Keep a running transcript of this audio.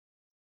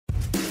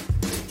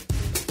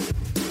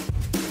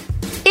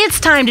It's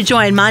time to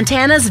join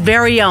Montana's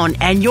very own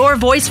and your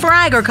voice for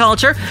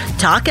agriculture,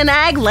 Talkin'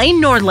 Ag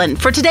Lane Nordland,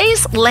 for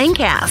today's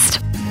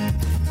Lanecast.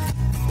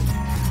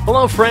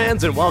 Hello,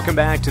 friends, and welcome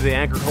back to the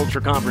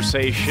Agriculture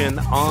Conversation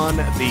on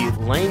the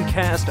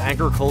Lanecast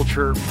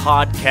Agriculture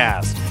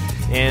Podcast.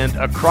 And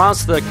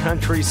across the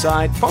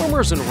countryside,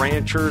 farmers and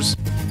ranchers,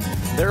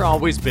 they're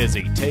always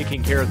busy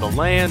taking care of the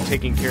land,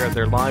 taking care of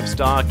their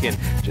livestock, and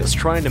just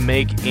trying to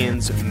make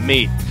ends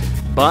meet.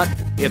 But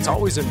it's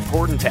always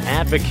important to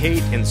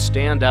advocate and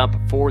stand up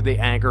for the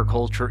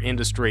agriculture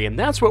industry. And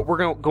that's what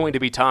we're going to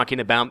be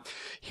talking about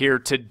here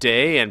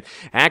today. And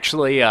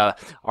actually,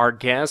 our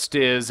guest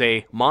is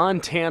a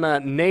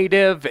Montana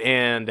native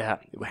and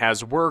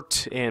has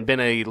worked and been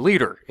a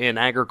leader in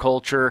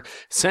agriculture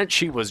since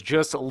she was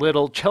just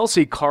little.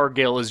 Chelcie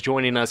Cargill is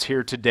joining us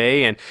here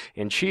today,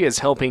 and she is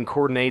helping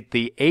coordinate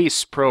the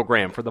ACE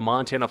program for the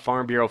Montana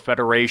Farm Bureau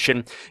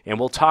Federation. And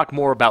we'll talk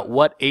more about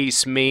what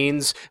ACE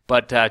means.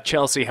 But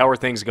Chelcie, how are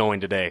things going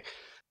today?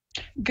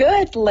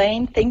 Good,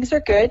 Lane. Things are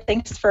good.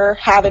 Thanks for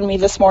having me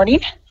this morning.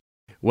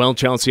 Well,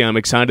 Chelcie, I'm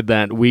excited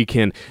that we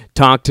can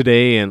talk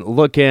today and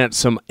look at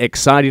some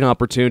exciting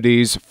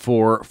opportunities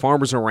for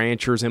farmers and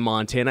ranchers in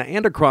Montana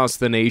and across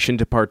the nation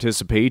to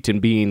participate in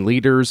being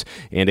leaders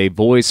and a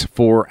voice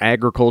for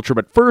agriculture.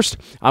 But first,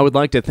 I would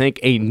like to thank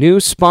a new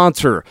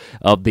sponsor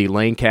of the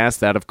Lanecast.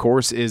 That, of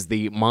course, is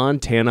the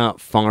Montana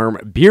Farm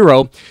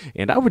Bureau.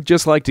 And I would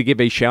just like to give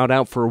a shout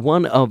out for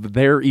one of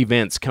their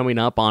events coming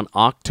up on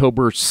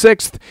October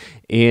 6th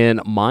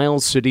in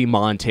Miles City,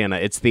 Montana.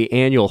 It's the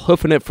annual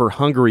Hoofing It for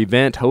Hunger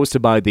event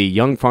hosted by the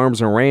Young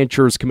Farmers and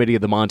Ranchers Committee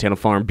of the Montana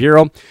Farm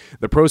Bureau.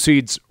 The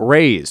proceeds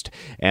raised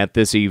at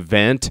this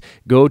event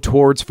go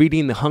towards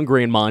feeding the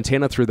hungry in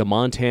Montana through the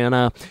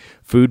Montana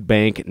Food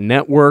Bank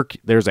Network.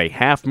 There's a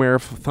half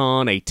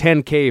marathon, a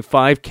 10K,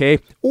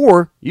 5K,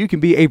 or you can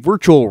be a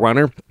virtual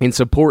runner and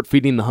support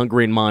Feeding the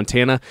Hungry in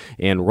Montana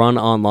and run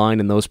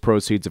online, and those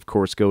proceeds, of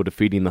course, go to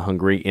Feeding the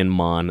Hungry in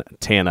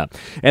Montana.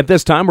 At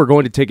this time, we're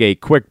going to take a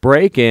quick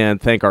break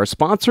and thank our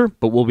sponsor,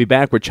 but we'll be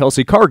back with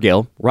Chelcie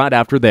Cargill right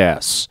after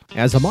this.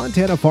 As a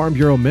Montana Farm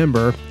Bureau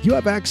member, you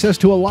have access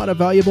to a lot of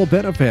valuable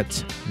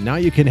benefits. Now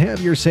you can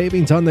have your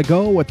savings on the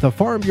go with the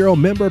Farm Bureau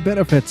Member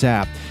Benefits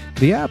app.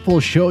 The app will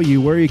show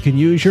you where you can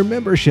use your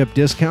membership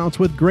discounts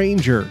with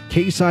Granger,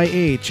 Case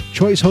IH,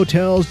 Choice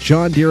Hotels,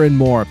 John Deere, and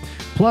more.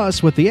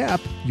 Plus, with the app,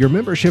 your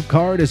membership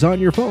card is on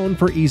your phone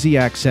for easy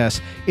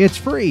access. It's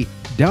free.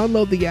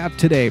 Download the app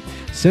today.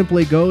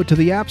 Simply go to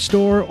the App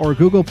Store or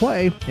Google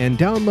Play and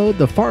download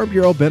the Farm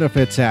Bureau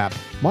Benefits app.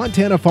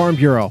 Montana Farm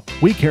Bureau.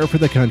 We care for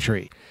the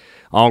country.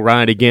 All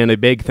right, again, a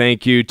big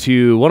thank you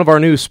to one of our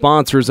new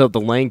sponsors of the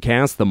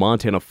Lanecast, the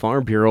Montana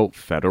Farm Bureau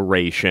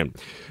Federation.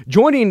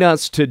 Joining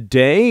us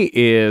today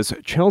is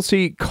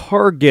Chelcie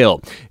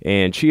Cargill,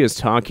 and she is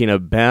talking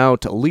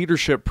about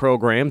leadership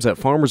programs that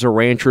farmers or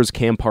ranchers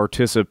can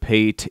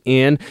participate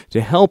in to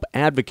help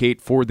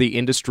advocate for the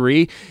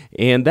industry,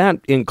 and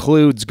that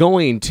includes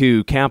going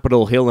to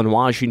Capitol Hill in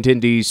Washington,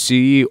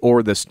 D.C.,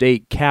 or the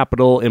state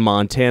capitol in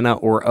Montana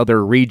or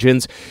other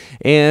regions,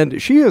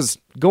 and she is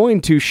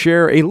going to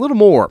share a little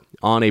more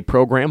on a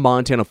program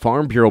Montana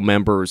Farm Bureau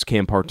members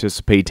can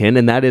participate in,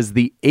 and that is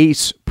the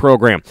ACE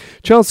program.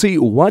 Chelcie,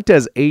 what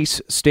does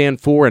ACE stand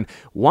for, and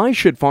why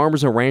should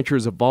farmers and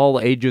ranchers of all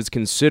ages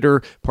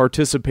consider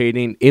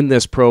participating in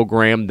this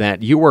program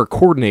that you are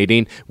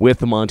coordinating with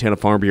the Montana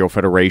Farm Bureau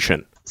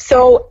Federation?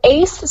 So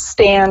ACE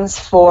stands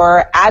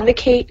for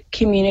Advocate,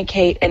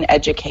 Communicate, and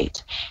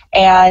Educate.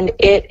 And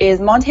it is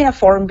Montana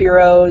Farm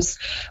Bureau's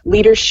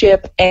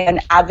leadership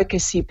and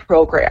advocacy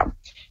program.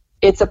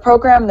 It's a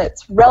program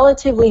that's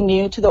relatively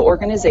new to the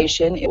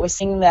organization. It was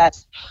something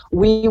that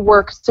we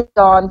worked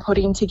on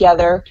putting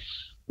together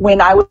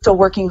when I was still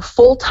working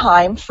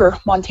full-time for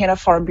Montana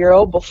Farm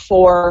Bureau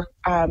before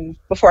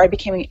I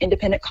became an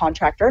independent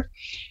contractor.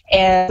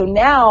 And so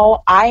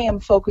now I am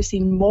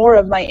focusing more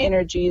of my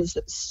energies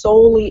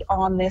solely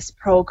on this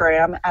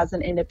program as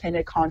an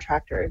independent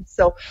contractor.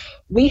 So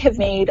we have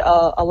made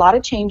a lot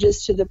of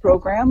changes to the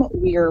program.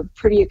 We are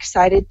pretty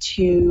excited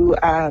to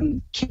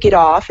kick it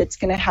off. It's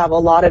going to have a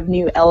lot of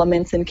new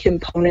elements and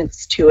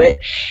components to it.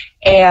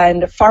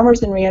 And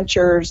farmers and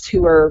ranchers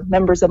who are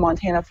members of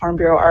Montana Farm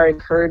Bureau are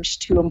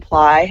encouraged to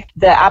apply.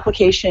 The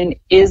application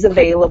is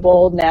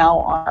available now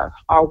on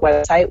our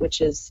website,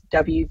 which is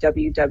www.mfbf.org.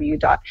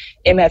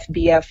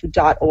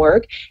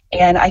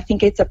 And I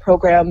think it's a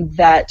program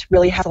that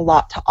really has a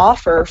lot to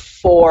offer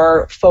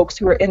for folks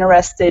who are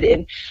interested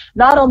in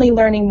not only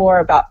learning more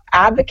about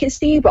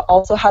advocacy, but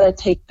also how to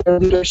take their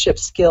leadership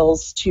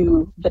skills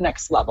to the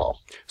next level.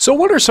 So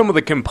what are some of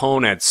the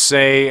components?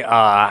 Say,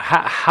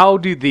 how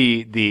do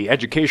the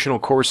educational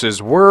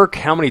courses work?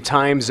 How many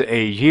times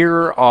a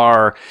year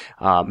are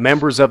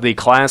members of the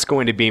class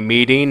going to be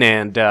meeting?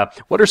 And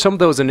what are some of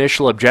those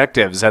initial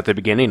objectives at the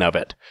beginning of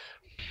it?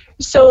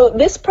 So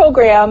this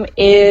program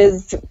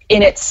is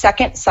in its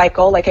second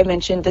cycle. Like I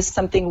mentioned, this is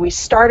something we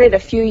started a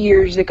few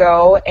years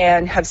ago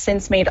and have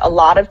since made a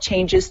lot of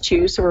changes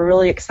to. So we're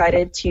really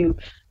excited to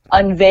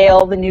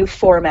unveil the new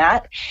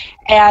format.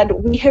 And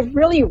we have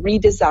really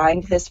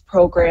redesigned this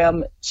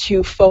program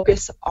to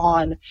focus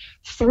on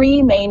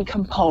three main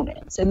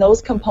components. And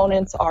those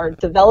components are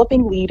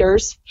developing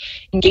leaders,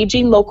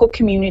 engaging local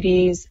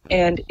communities,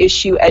 and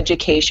issue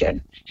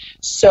education.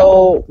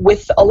 So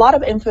with a lot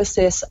of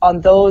emphasis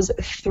on those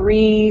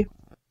three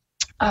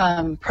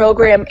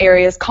program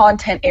areas,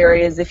 content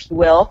areas, if you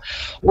will,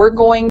 we're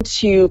going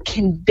to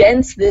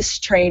condense this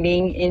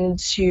training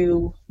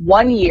into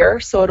 1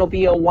 year. So it'll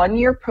be a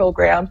 1-year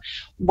program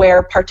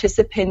where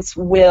participants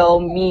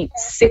will meet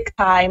 6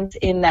 times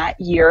in that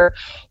year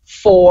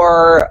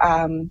for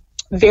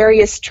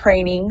various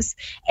trainings,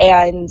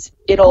 and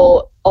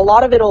a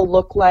lot of it'll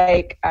look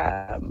like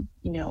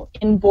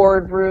in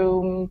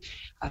boardroom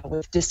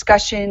with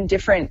discussion,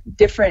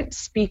 different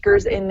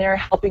speakers in there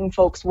helping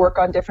folks work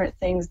on different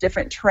things.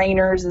 Different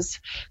trainers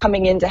is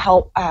coming in to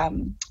help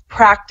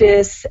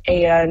practice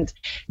and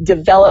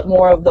develop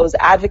more of those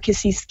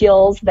advocacy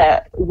skills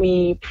that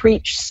we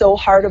preach so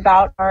hard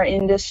about in our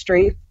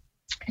industry.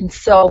 And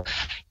so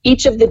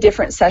each of the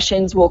different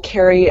sessions will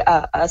carry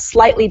a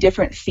slightly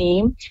different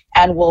theme,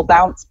 and will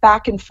bounce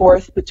back and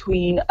forth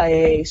between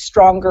a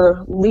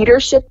stronger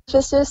leadership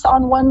emphasis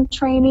on one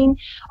training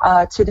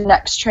to the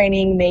next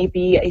training,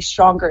 maybe a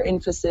stronger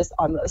emphasis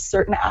on a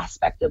certain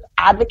aspect of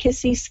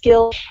advocacy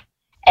skill.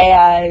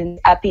 And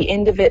at the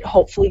end of it,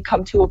 hopefully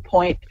come to a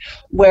point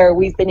where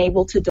we've been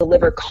able to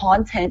deliver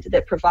content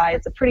that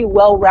provides a pretty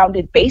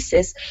well-rounded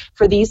basis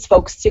for these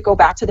folks to go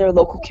back to their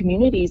local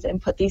communities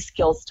and put these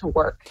skills to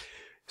work.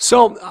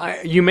 So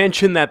you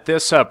mentioned that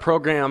this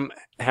program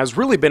has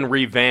really been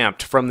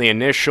revamped from the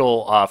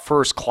initial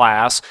first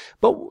class,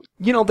 but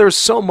there's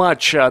so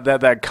much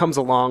that comes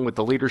along with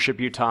the leadership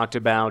you talked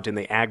about and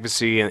the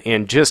advocacy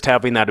and just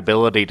having that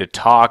ability to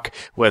talk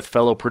with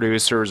fellow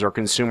producers or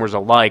consumers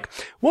alike.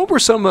 What were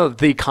some of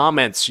the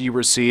comments you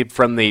received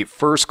from the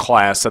first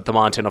class that the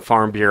Montana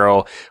Farm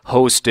Bureau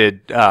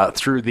hosted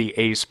through the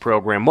ACE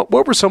program?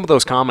 What were some of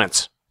those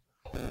comments?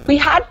 We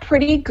had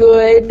pretty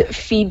good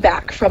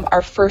feedback from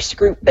our first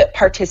group that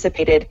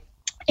participated.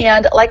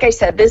 And like I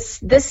said,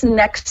 this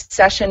next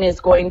session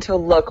is going to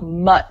look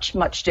much,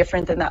 much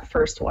different than that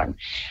first one.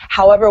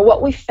 However,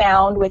 what we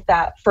found with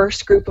that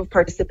first group of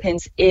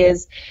participants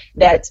is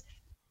that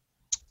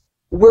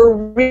we're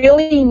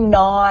really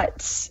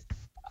not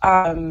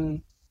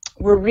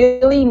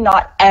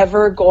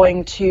ever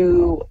going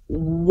to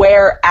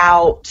wear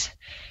out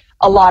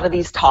a lot of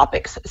these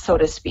topics, so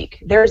to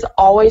speak. There's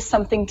always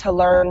something to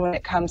learn when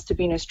it comes to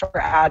being a stronger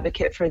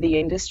advocate for the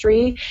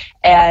industry,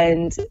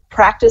 and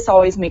practice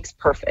always makes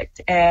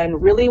perfect.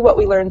 And really what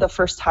we learned the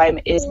first time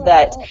is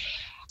that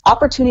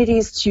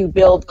opportunities to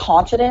build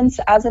confidence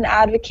as an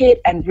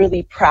advocate and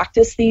really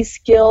practice these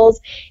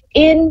skills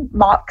in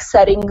mock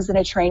settings in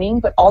a training,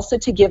 but also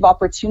to give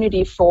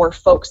opportunity for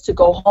folks to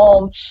go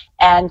home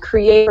and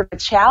create a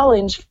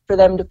challenge for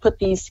them to put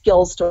these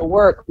skills to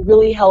work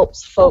really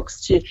helps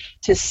folks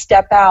to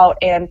step out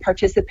and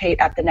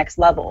participate at the next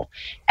level.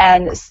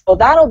 And so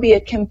that'll be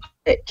a component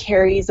that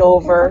carries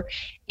over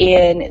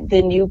in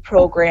the new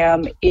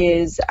program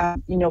is,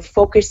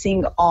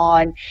 focusing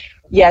on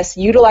yes,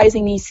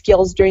 utilizing these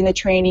skills during the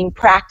training,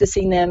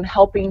 practicing them,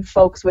 helping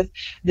folks with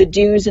the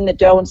do's and the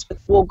don'ts.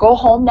 We'll go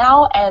home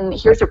now, and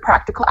here's a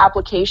practical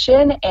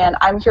application, and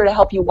I'm here to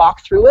help you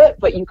walk through it,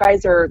 but you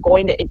guys are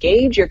going to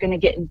engage, you're going to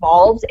get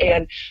involved,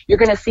 and you're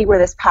going to see where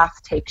this path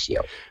takes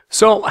you.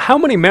 So how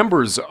many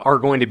members are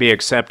going to be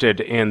accepted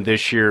in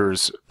this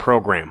year's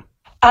program?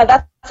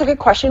 That's a good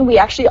question. We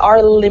actually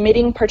are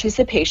limiting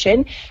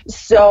participation,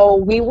 so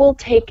we will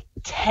take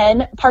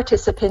 10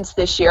 participants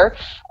this year,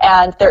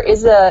 and there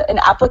is an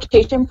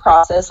application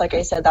process. Like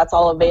I said, that's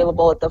all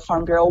available at the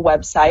Farm Bureau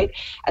website,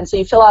 and so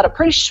you fill out a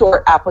pretty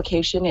short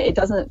application. It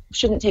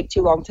shouldn't take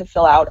too long to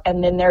fill out,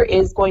 and then there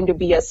is going to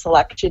be a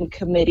selection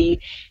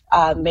committee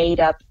made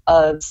up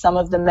of some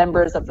of the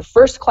members of the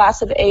first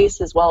class of ACE,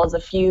 as well as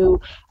a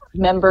few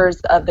members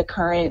of the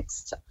current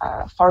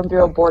Farm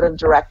Bureau Board of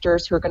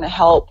Directors who are going to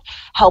help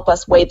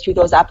us wade through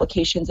those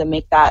applications and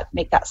make that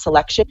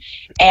selection.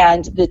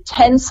 And the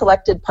 10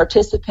 selected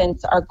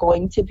participants are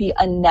going to be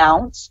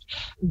announced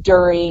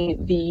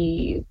during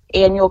the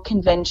annual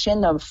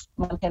convention of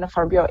Montana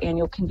Farm Bureau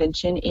annual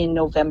convention in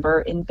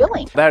November in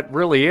Billings. That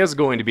really is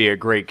going to be a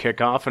great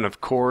kickoff, and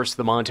of course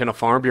the Montana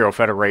Farm Bureau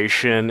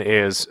Federation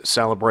is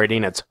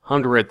celebrating its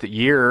 100th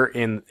year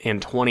in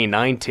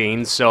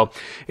 2019, so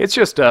it's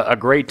just a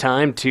great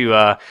time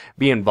to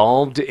be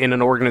involved in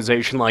an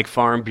organization like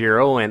Farm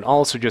Bureau, and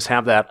also just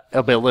have that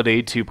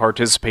ability to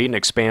participate and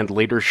expand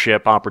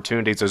leadership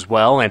opportunities as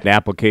well. And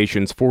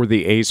applications for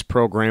the ACE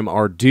program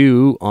are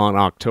due on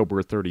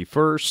October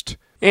 31st.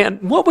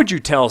 And what would you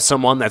tell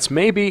someone that's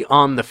maybe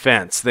on the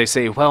fence? They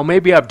say, well,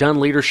 maybe I've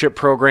done leadership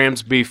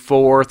programs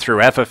before through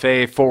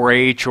FFA,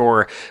 4-H,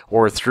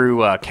 or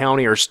through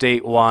county or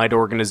statewide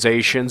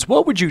organizations.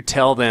 What would you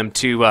tell them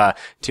to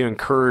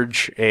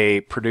encourage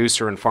a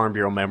producer and Farm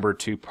Bureau member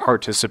to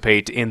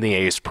participate in the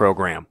ACE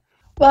program?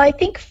 Well, I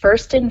think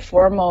first and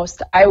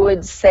foremost, I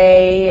would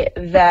say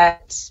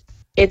that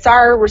it's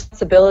our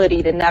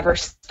responsibility to never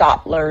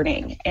stop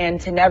learning and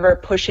to never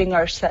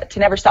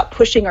stop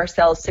pushing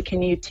ourselves to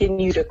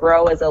continue to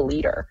grow as a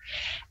leader.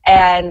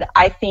 And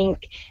I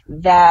think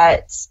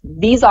that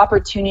these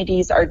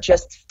opportunities are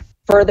just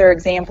further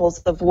examples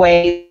of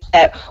ways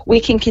that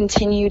we can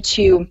continue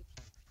to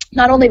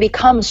not only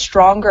become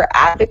stronger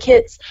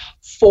advocates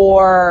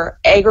for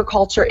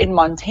agriculture in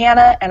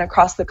Montana and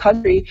across the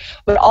country,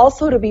 but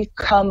also to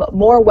become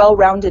more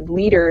well-rounded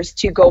leaders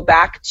to go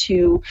back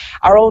to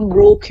our own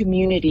rural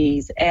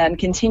communities and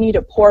continue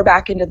to pour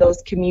back into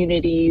those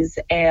communities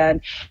and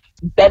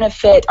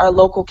benefit our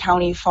local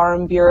county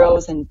farm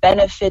bureaus and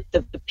benefit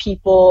the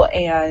people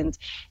and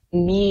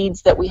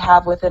needs that we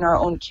have within our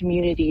own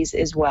communities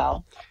as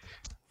well.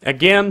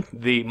 Again,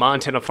 the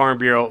Montana Farm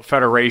Bureau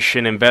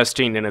Federation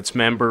investing in its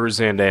members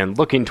and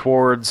looking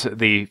towards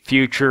the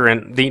future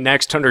and the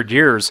next 100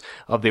 years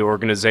of the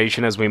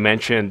organization. As we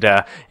mentioned,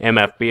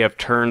 MFBF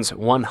turns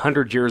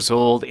 100 years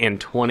old in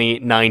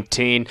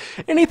 2019.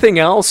 Anything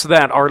else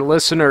that our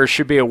listeners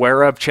should be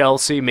aware of,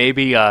 Chelcie,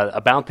 maybe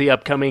about the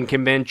upcoming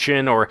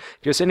convention or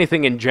just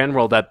anything in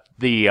general that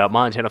the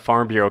Montana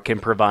Farm Bureau can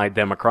provide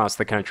them across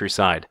the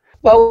countryside?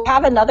 Well, we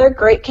have another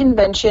great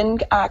convention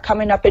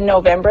coming up in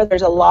November.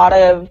 There's a lot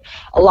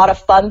of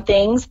fun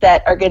things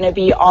that are going to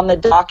be on the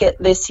docket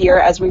this year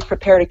as we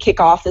prepare to kick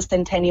off the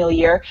centennial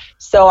year.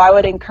 So I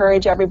would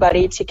encourage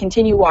everybody to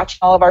continue watching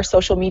all of our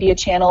social media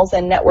channels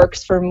and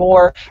networks for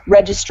more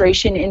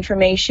registration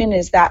information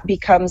as that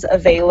becomes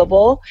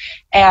available.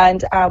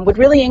 And would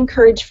really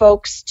encourage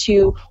folks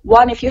to,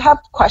 one, if you have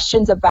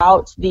questions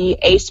about the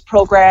ACE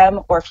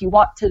program or if you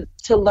want to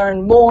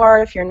learn more,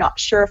 if you're not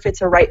sure if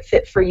it's a right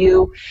fit for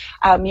you,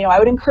 I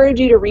would encourage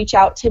you to reach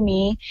out to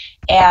me,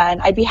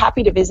 and I'd be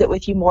happy to visit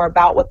with you more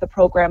about what the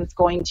program is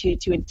going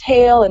to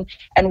entail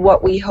and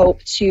what we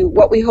hope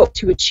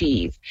to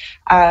achieve.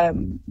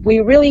 We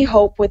really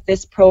hope with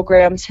this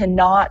program to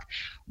not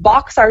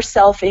box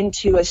ourselves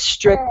into a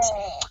strict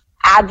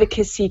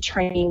advocacy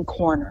training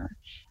corner.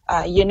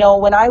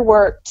 When I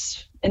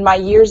worked in my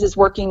years as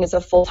working as a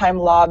full-time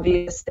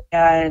lobbyist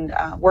and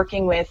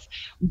working with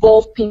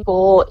both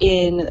people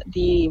in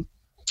the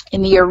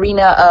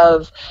arena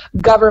of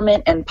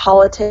government and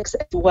politics,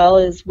 as well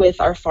as with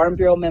our Farm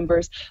Bureau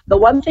members, the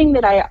one thing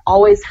that I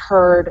always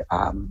heard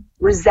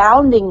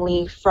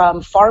resoundingly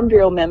from Farm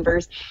Bureau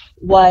members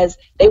was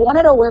they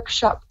wanted a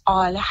workshop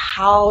on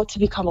how to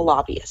become a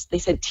lobbyist. They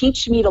said,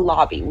 teach me to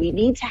lobby. We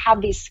need to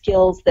have these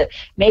skills that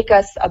make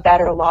us a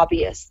better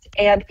lobbyist.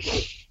 And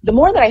the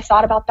more that I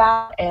thought about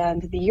that,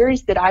 and the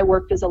years that I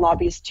worked as a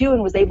lobbyist too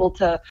and was able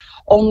to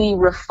only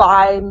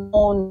refine my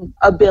own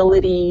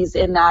abilities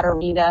in that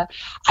arena,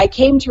 I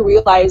came to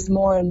realize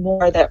more and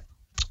more that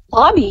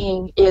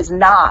lobbying is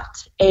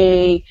not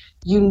a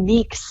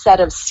unique set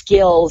of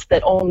skills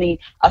that only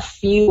a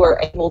few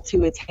are able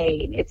to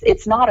attain.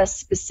 It's not a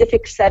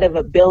specific set of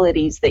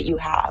abilities that you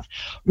have.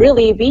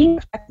 Really, being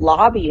a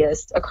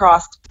lobbyist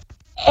across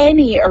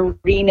any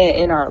arena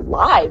in our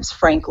lives,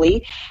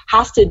 frankly,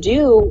 has to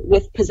do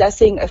with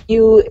possessing a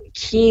few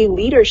key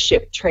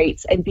leadership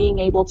traits and being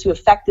able to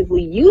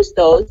effectively use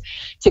those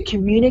to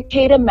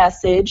communicate a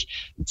message,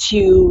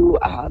 to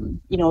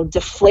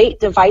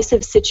deflate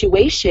divisive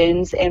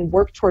situations and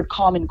work toward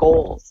common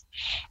goals.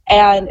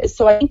 And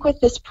so I think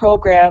with this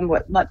program,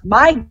 what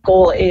my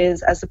goal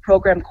is as a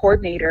program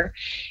coordinator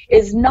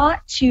is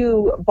not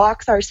to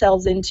box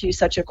ourselves into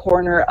such a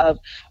corner of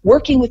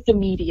working with the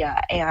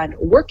media and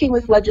working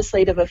with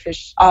legislative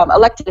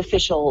elected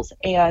officials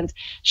and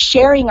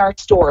sharing our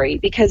story,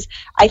 because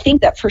I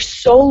think that for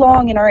so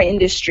long in our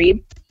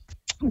industry,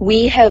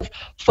 we have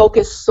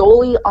focused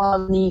solely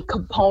on the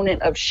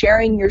component of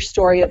sharing your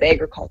story of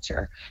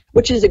agriculture,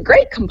 which is a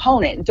great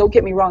component. Don't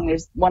get me wrong,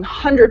 there's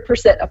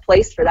 100% a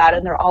place for that,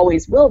 and there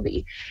always will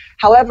be.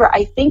 However,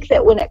 I think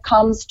that when it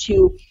comes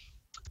to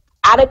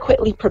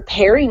adequately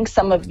preparing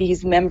some of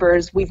these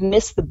members, we've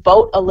missed the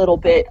boat a little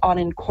bit on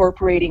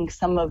incorporating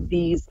some of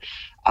these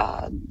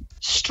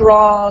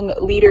strong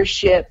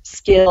leadership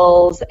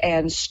skills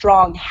and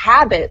strong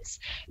habits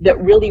that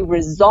really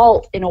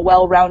result in a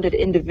well-rounded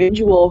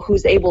individual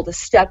who's able to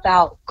step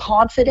out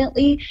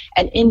confidently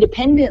and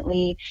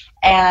independently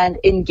and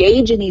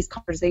engage in these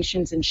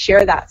conversations and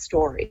share that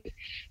story.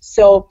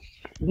 So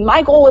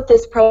my goal with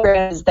this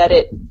program is that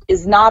it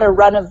is not a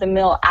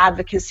run-of-the-mill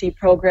advocacy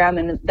program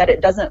and that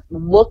it doesn't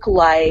look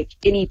like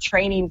any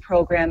training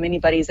program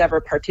anybody's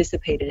ever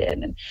participated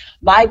in. And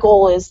my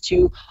goal is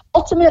to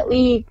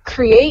ultimately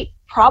create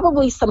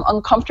probably some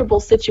uncomfortable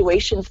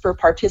situations for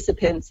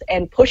participants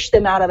and push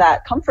them out of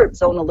that comfort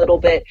zone a little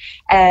bit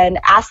and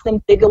ask them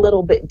to dig a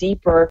little bit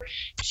deeper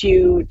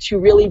to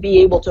really be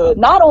able to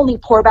not only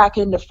pour back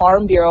into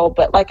Farm Bureau,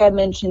 but like I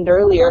mentioned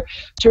earlier,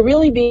 to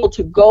really be able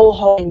to go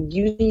home and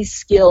use these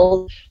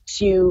skills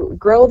to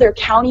grow their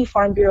county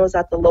farm bureaus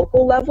at the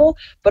local level,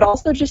 but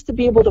also just to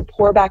be able to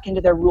pour back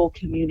into their rural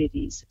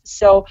communities.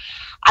 So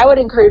I would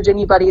encourage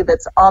anybody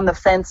that's on the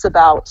fence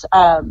about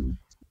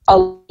a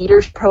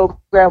leaders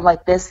program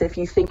like this, if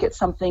you think it's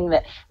something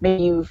that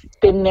maybe you've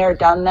been there,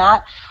 done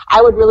that,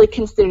 I would really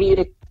consider you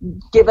to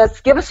give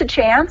us a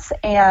chance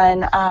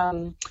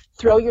and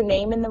throw your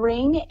name in the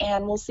ring,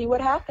 and we'll see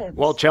what happens.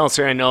 Well,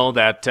 Chelcie, I know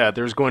that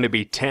there's going to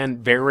be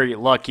 10 very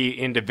lucky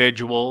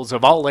individuals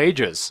of all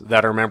ages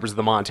that are members of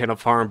the Montana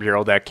Farm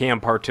Bureau that can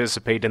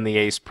participate in the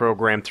ACE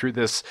program through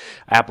this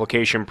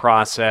application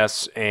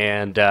process.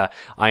 And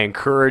I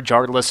encourage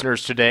our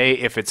listeners today,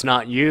 if it's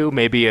not you,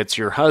 maybe it's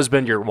your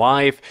husband, your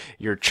wife,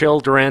 your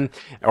children,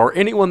 or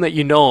anyone that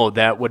you know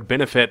that would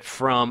benefit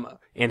from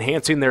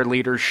enhancing their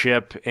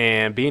leadership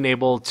and being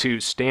able to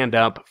stand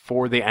up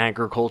for the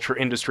agriculture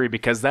industry,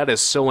 because that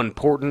is so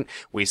important.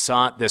 We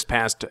saw it this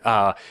past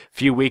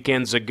few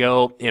weekends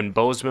ago in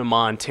Bozeman,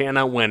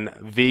 Montana, when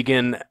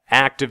vegan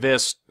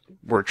activists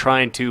were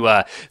trying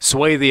to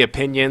sway the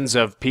opinions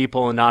of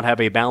people and not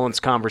have a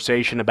balanced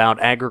conversation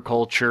about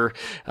agriculture.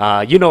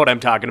 You know what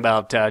I'm talking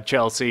about,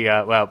 Chelcie.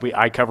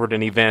 I covered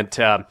an event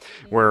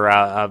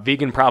where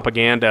vegan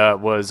propaganda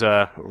was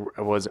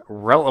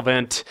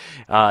relevant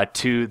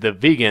to the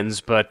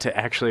vegans, but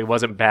actually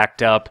wasn't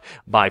backed up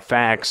by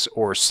facts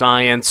or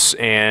science,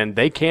 and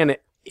they can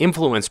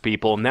influence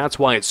people, and that's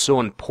why it's so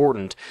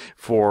important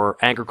for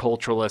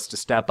agriculturalists to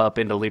step up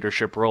into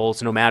leadership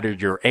roles, no matter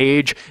your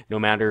age, no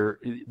matter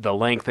the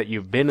length that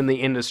you've been in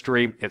the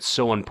industry. It's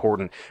so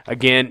important.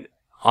 Again,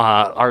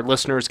 our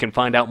listeners can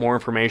find out more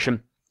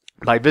information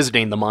by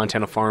visiting the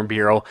Montana Farm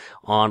Bureau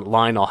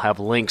online. I'll have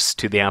links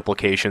to the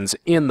applications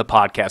in the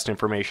podcast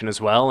information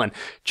as well. And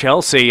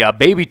Chelcie,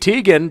 baby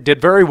Tegan did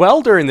very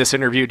well during this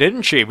interview,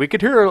 didn't she? We could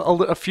hear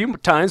her a few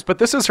times, but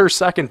this is her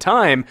second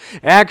time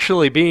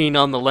actually being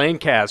on the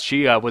Lanecast.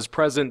 She was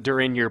present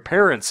during your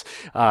parents'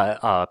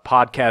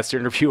 podcast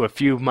interview a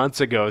few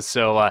months ago,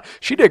 so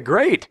she did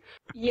great.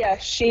 Yeah,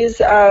 she's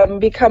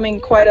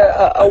becoming quite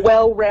a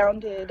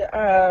well-rounded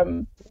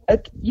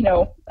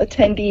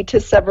attendee to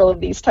several of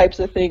these types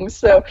of things.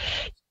 So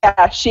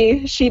yeah,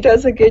 she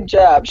does a good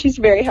job. She's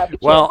very happy.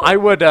 Well, I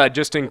would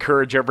just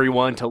encourage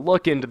everyone to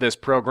look into this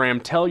program,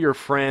 tell your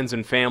friends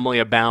and family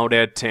about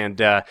it,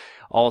 and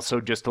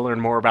also just to learn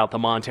more about the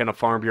Montana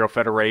Farm Bureau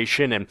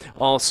Federation. And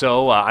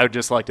also, I would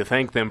just like to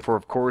thank them for,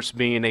 of course,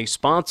 being a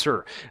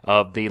sponsor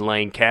of the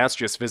Lanecast.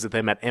 Just visit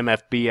them at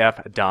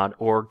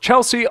mfbf.org.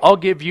 Chelcie, I'll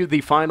give you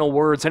the final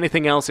words.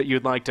 Anything else that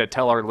you'd like to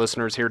tell our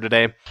listeners here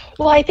today?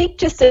 Well, I think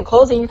just in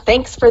closing,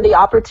 thanks for the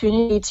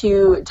opportunity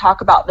to talk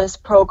about this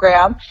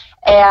program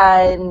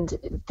and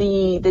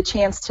the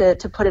chance to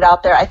put it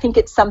out there. I think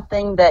it's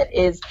something that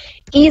is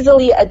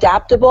easily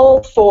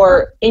adaptable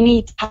for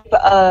any type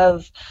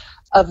of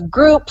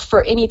group,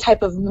 for any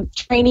type of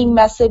training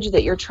message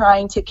that you're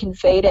trying to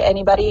convey to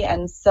anybody.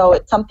 And so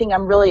it's something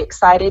I'm really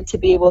excited to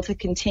be able to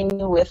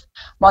continue with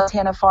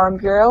Montana Farm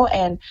Bureau,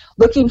 and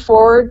looking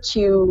forward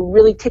to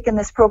really kicking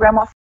this program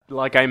off.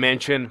 Like I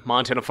mentioned,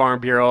 Montana Farm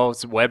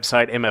Bureau's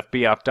website,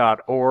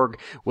 mfbf.org,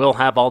 will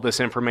have all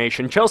this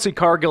information. Chelcie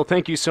Cargill,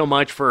 thank you so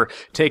much for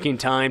taking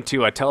time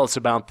to tell us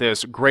about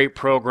this great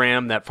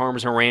program that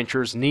farmers and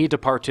ranchers need to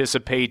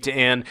participate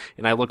in,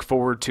 and I look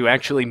forward to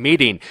actually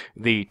meeting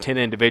the 10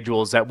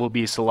 individuals that will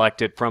be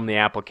selected from the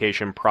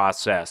application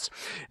process.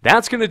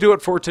 That's going to do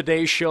it for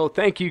today's show.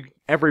 Thank you,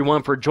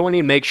 everyone, for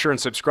joining. Make sure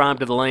and subscribe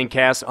to the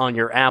Lanecast on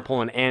your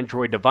Apple and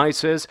Android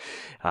devices.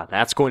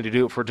 That's going to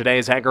do it for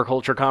today's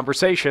Agriculture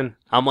Conversation.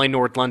 I'm Lane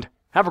Nordland.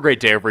 Have a great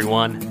day,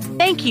 everyone.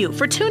 Thank you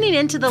for tuning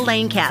in to the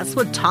Lanecast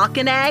with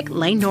Talkin' Ag,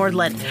 Lane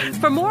Nordland.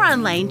 For more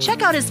on Lane,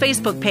 check out his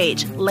Facebook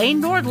page,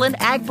 Lane Nordland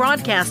Ag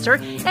Broadcaster,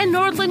 and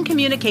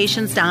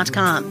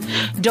NordlandCommunications.com.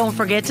 Don't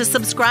forget to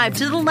subscribe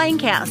to the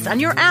Lanecast on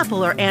your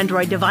Apple or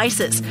Android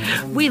devices.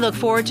 We look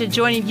forward to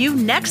joining you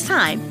next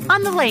time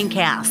on the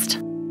Lanecast.